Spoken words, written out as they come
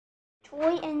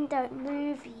Troyindo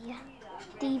movie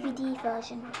DVD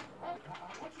version.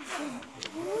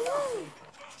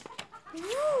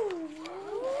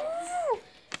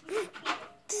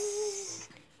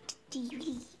 DVD.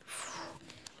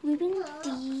 Moving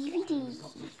DVD.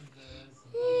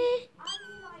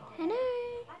 Hello.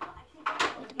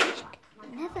 The magic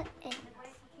never ends.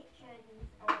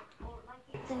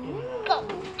 Go.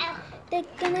 They're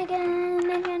gonna get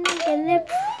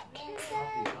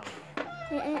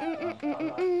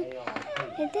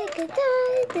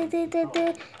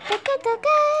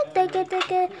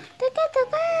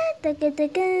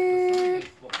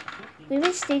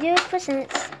Movie Studio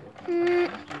presents.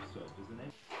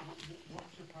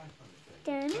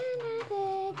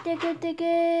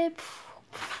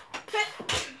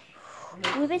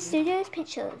 Movie Studios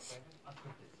Pictures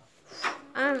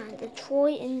and the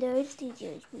Troyindo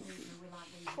Studios movie.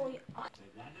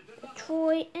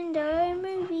 Troyindo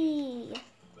movie.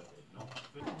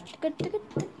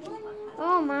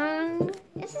 Oh man,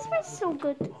 this is so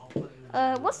good.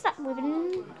 What's that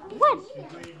moving? What?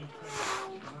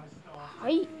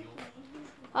 Pipe.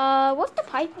 What's the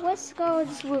pipe? Let's go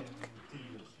just look.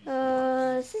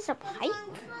 Is this a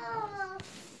pipe?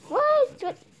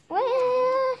 What?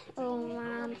 Where? Oh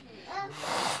man.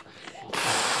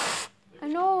 I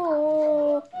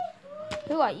know.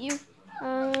 Who are you?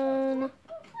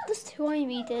 This who I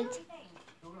needed.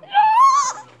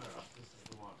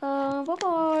 Bye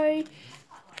bye.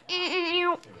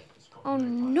 Oh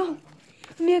no.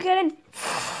 Let me get in.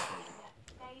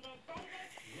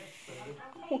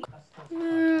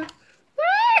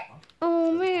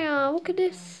 Oh man, look at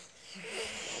this.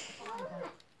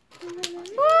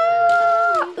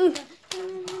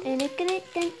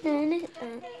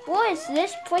 What is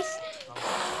this place?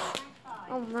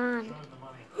 Oh man.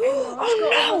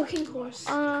 Oh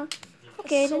no!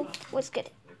 Okay then, let's get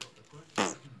it.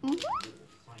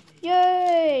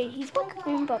 Yay! He's like a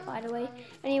Goomba, by the way.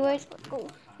 Anyways, let's go.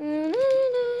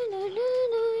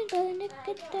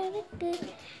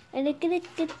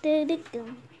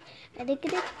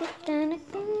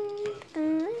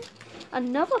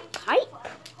 Another pipe?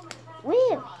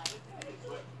 Really?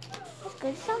 Let's go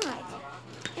inside.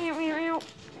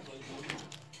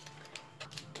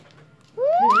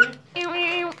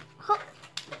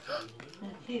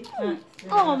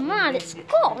 Oh man, it's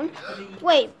gone.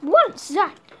 Wait, what's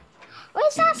that?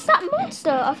 Where's that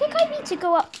monster? I think I need to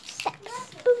go up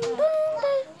steps. Boom, boom,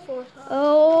 boom.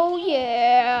 Oh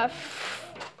yeah.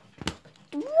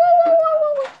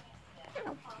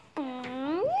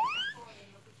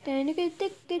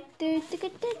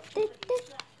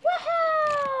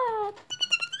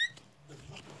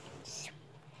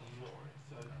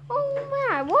 Oh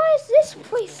man, what is this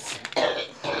place?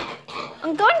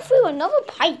 I'm going through another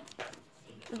pipe.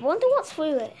 I wonder what's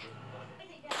through it.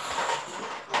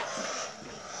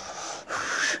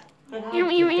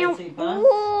 Whoa!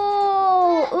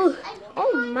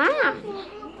 Oh man!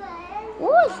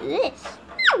 What is this?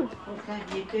 What can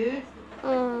you do?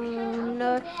 Oh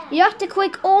no! You have to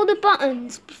click all the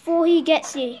buttons before he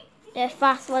gets you. They're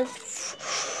fast ones.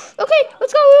 Okay,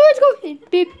 let's go! Let's go! Beep,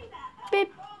 beep,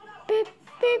 beep, beep,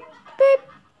 beep, beep.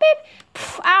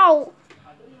 Ow!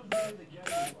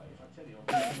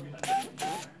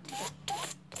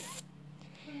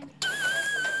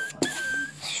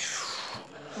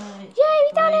 Yay,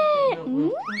 we done it!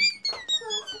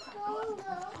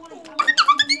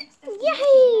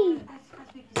 Yay!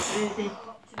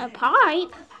 A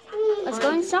pipe? Let's go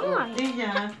inside.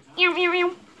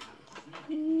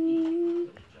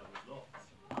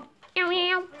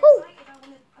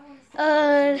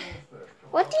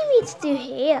 What do you need to do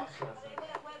here?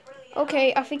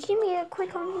 Okay, I think you need to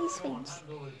click on these things.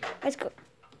 Let's go.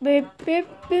 Beep, beep,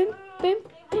 beep, beep,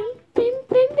 beep, beep,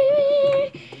 beep, beep.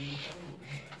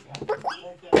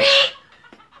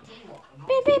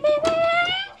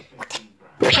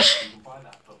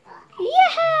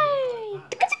 Yay!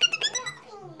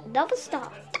 Another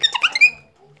stop.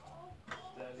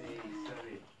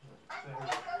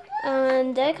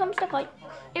 And there comes the pipe.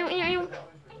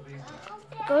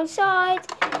 Go inside.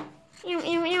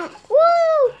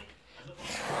 Woo!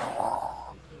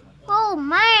 Oh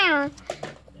man!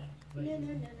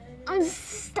 I'm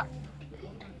stuck.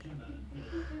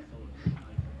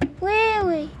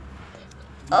 Really?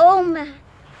 Oh man!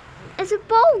 There's a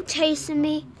ball chasing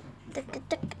me.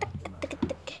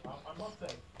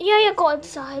 Yeah, I got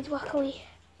inside, luckily.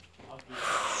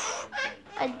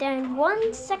 And then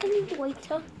 1 second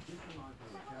later.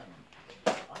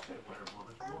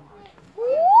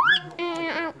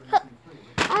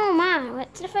 Oh man,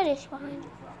 went to the finish line.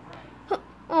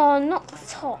 Oh, not the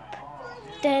top.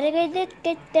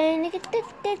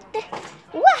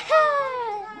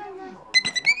 Woohoo!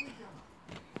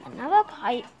 Another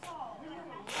pipe.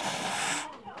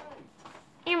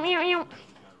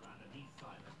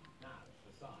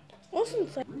 What's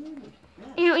inside?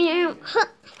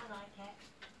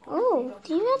 Oh,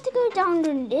 do you have to go down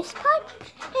in this pipe?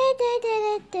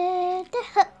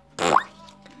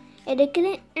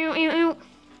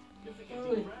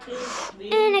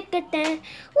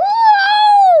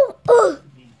 Whoa!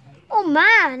 Oh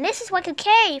man, this is like a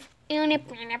cave. Oh,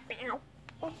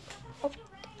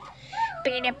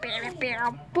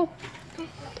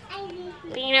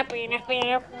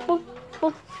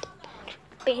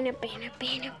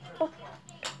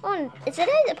 is it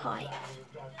in the pipe?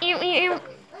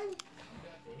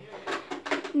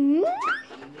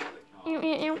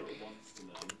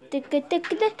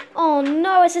 Oh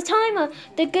no, it's a timer.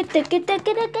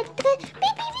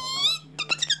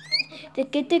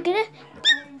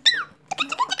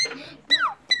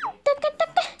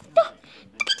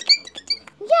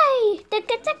 Yay!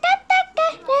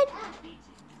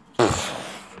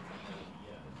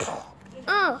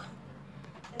 Oh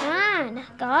man,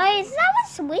 guys, that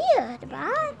was weird,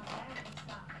 man.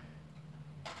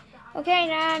 Okay,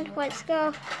 then let's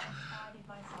go.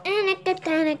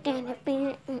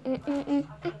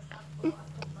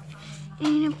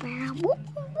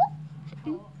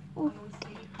 Oh.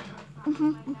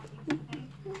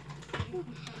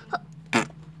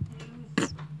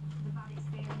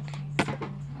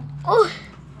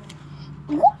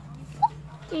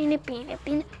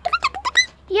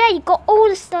 Yeah, you got all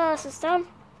the stars this time.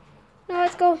 Now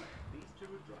let's go.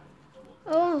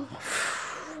 Oh.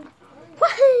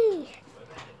 Woohoo!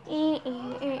 Yay!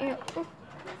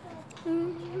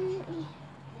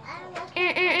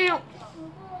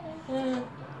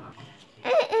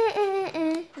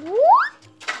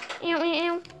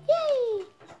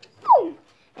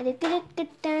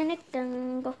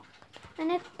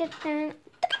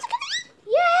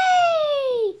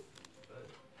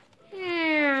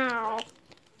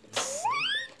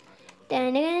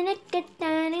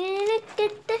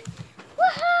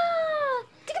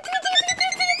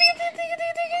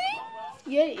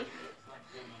 Yay.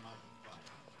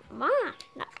 Man,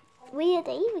 that weird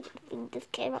evil thing just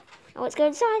came up. Now let's go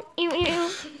inside.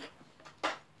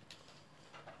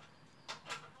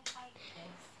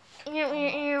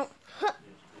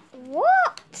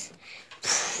 What?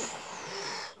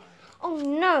 Oh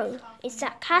no, it's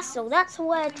that castle. That's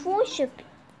where Troy should be.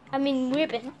 I mean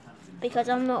Ribbon, because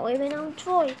I'm not Ribbon, I'm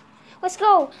Troy. Let's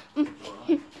go.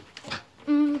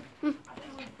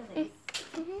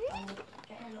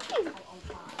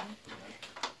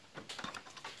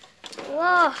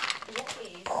 Whoa.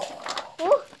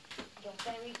 Oh.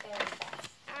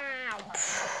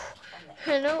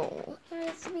 Hello,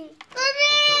 it's me.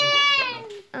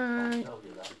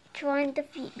 Trying to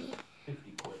feed me.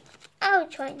 Oh,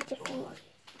 trying to feed me.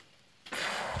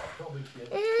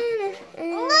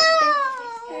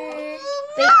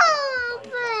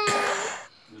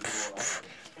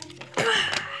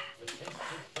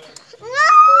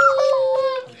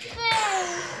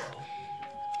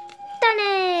 Done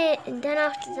it! And then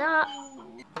after that,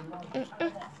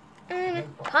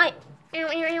 pipe.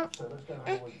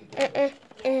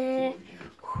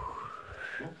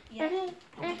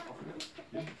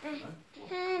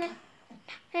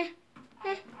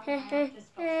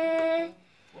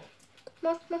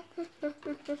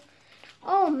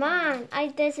 Oh man,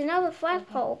 there's another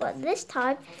flagpole, but this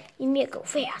time you need to go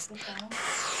fast.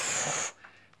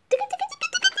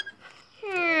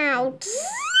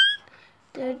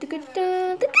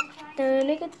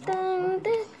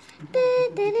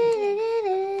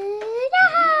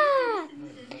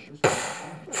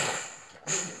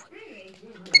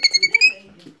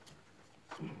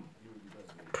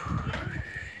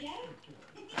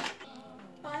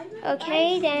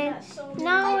 Okay then,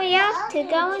 now we have to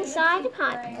go inside the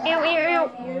pipe.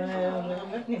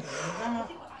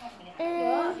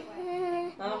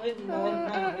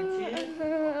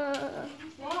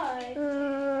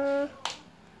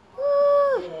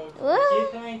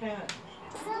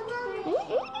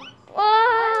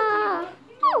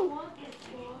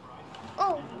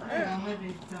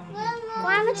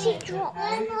 Why would she drop?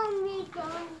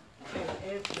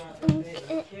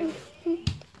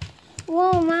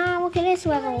 Whoa, man, look at this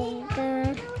level.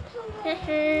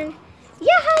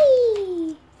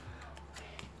 Yay!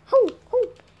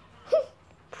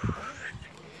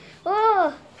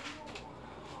 Oh.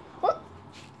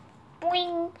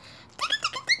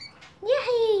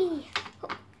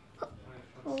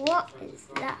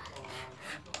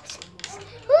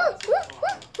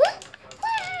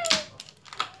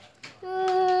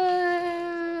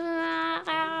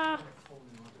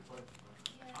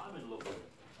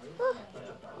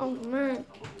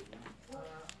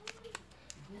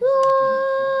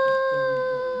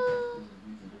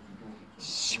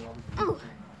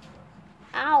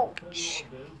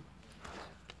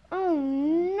 Oh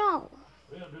no.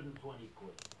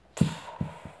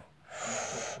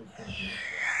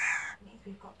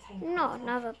 Not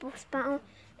another boss battle.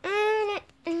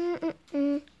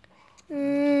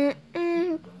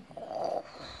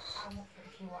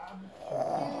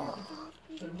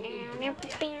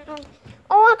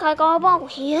 Oh, okay, got a ball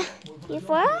here. You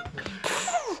for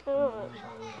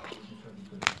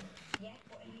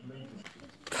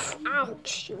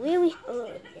ouch, you really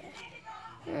hurt.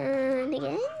 And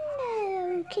again,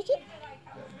 kick it.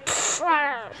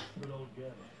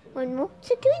 One more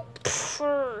to do it.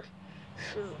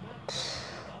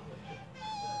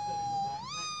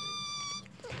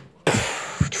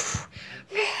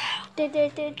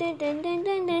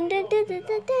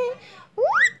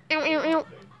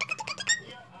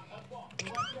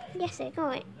 Yes, I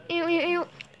got it. Yahoo!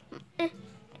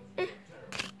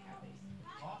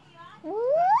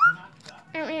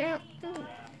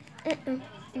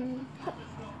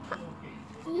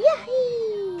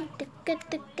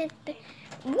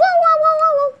 Whoa, whoa, whoa,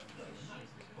 whoa, whoa!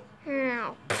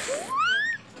 Ow.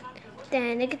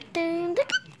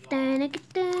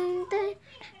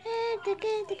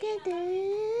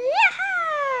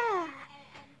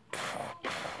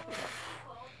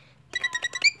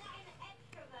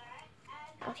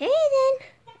 Okay then,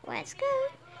 let's go.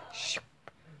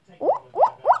 Ooh, ooh,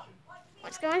 ooh.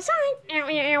 Let's go inside. Ow, ow,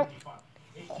 ow.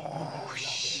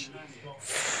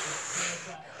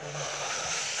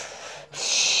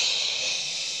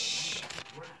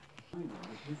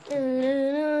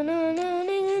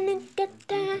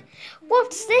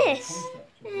 What's this?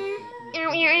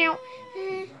 Ow, ow, ow.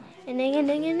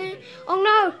 Oh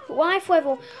no, life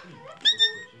level.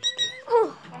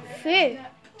 Oh, phew.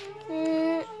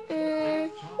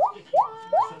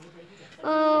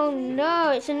 Oh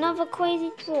no, it's another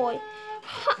crazy toy.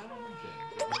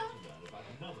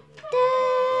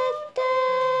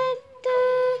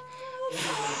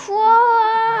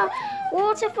 Whoa!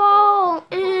 Waterfall!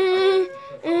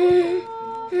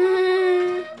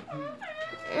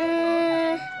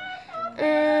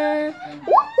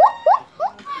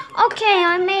 Okay,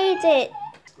 I made it.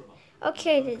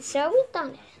 Okay, then, so we've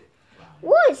done it.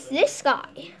 What is this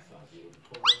guy?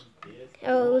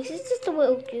 Oh, this is just a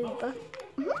little goober.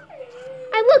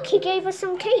 Hey, look, he gave us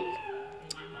some cake.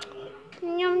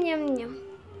 Yum, yum, yum.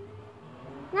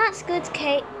 That's good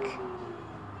cake.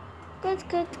 Good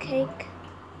cake.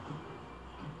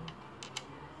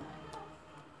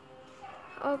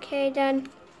 Okay, then.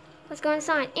 Let's go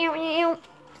inside. Ew, ew, ew.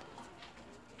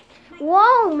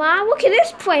 Whoa, man, look at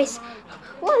this place.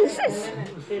 What is this?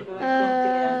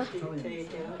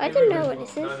 I don't know what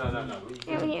this is.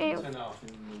 Ew, ew, ew.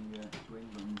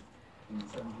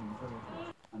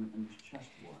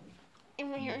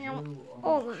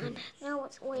 Oh man, now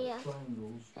it's weird.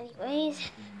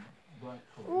 Anyways,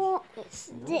 what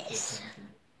is this?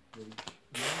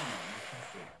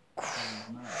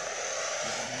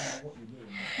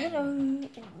 Hello.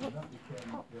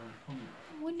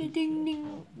 Ding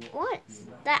ding. What's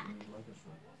that?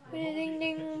 Ding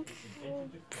ding.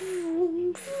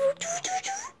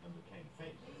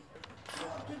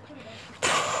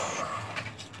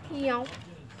 Yo.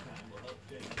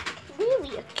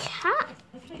 Really, a cat?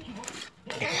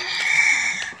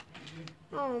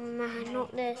 Oh man,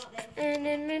 not this.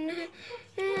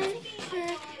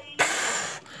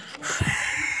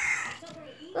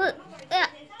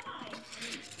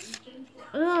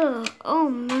 Oh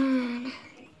man.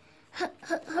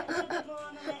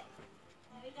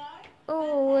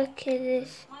 Oh, look at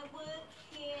this.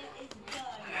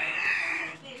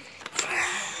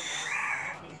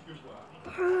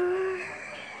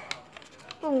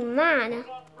 Oh man.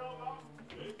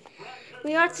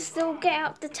 We have to still get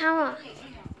out the tower.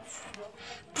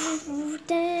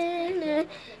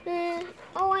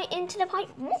 Oh wait, into the pipe.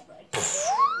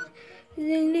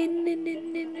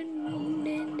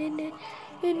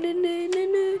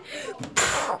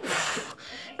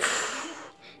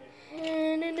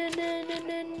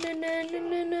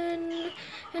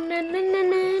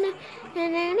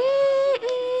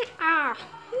 Ah.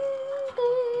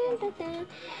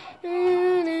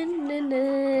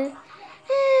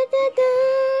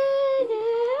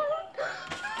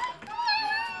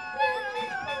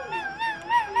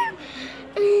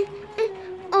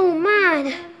 Oh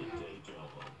man!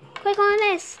 Click on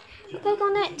this. Click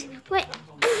on it. Wait.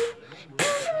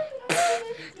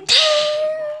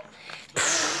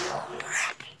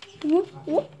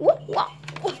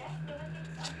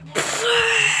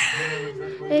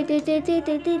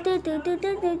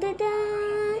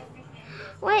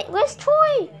 Wait, where's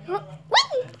Troy?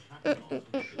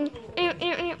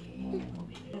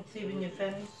 see when you're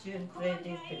finished, you can play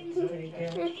these pictures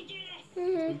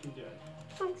again.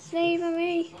 Thanks, saving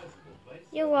me.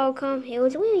 You're welcome. It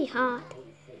was really hard.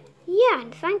 Yeah,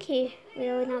 and thank you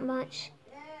really not much.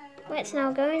 Let's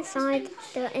now go inside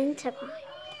the enterprise.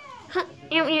 Huh,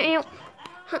 ew, ew, ew.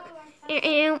 Huh, ew,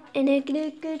 ew. And it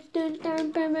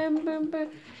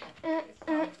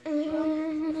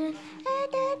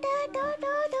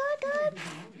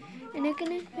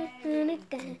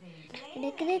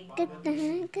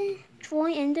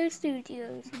Troyindo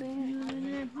Studios.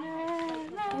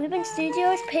 Ribbon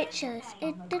Studios Pictures.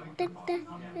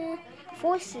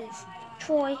 Voices.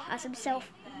 Troy as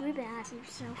himself. Ruben as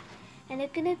himself. And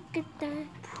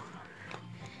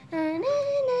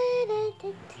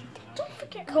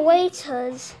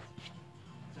creators.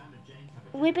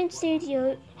 Ribbon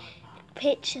Studio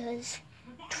Pictures.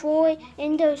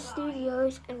 Troyindo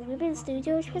Studios and Ribbon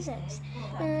Studios presents.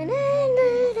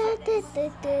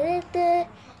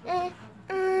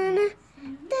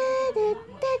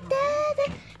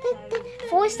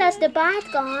 Voiced as the bad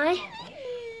guy,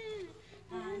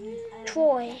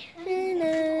 Troy.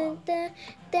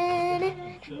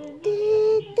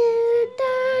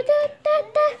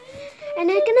 And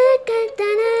they're gonna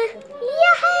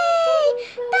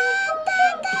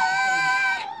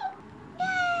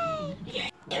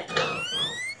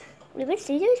Ribbon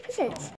Studios presents.